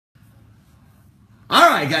All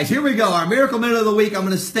right, guys, here we go. Our Miracle Minute of the Week. I'm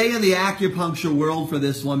going to stay in the acupuncture world for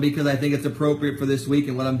this one because I think it's appropriate for this week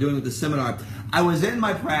and what I'm doing with the seminar. I was in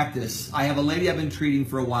my practice. I have a lady I've been treating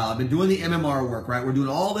for a while. I've been doing the MMR work, right? We're doing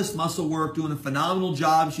all this muscle work, doing a phenomenal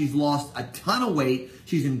job. She's lost a ton of weight.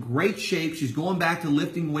 She's in great shape. She's going back to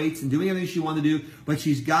lifting weights and doing everything she wanted to do, but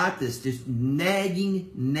she's got this just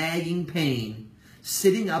nagging pain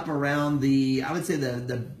sitting up around the, I would say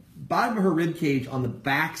the bottom of her rib cage on the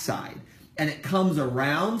back side. And it comes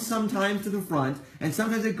around sometimes to the front, and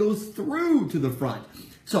sometimes it goes through to the front.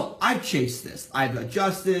 So I've chased this. I've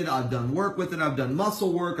adjusted. I've done work with it. I've done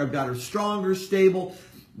muscle work. I've got her stronger, stable.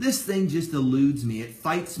 This thing just eludes me. It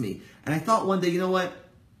fights me. And I thought one day, you know what?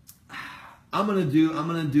 I'm gonna do my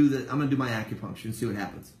acupuncture and see what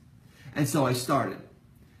happens. And so I started.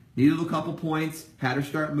 Needled a couple points, had her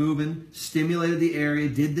start moving, stimulated the area,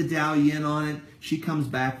 did the Dao Yin on it. She comes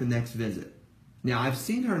back the next visit. Now, I've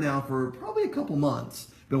seen her now for probably a couple months,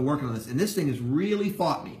 been working on this, and this thing has really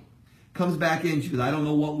fought me. Comes back in, she goes, I don't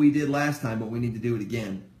know what we did last time, but we need to do it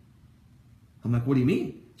again. I'm like, what do you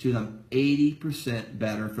mean? She goes, I'm 80%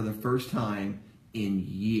 better for the first time in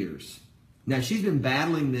years. Now, she's been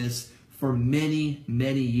battling this for many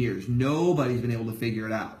years. Nobody's been able to figure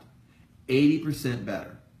it out. 80%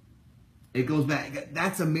 better. It goes back.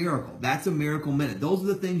 That's a miracle. That's a miracle minute. Those are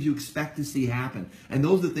the things you expect to see happen. And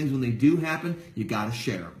those are the things when they do happen, you got to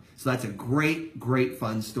share them. So that's a great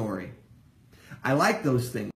fun story. I like those things.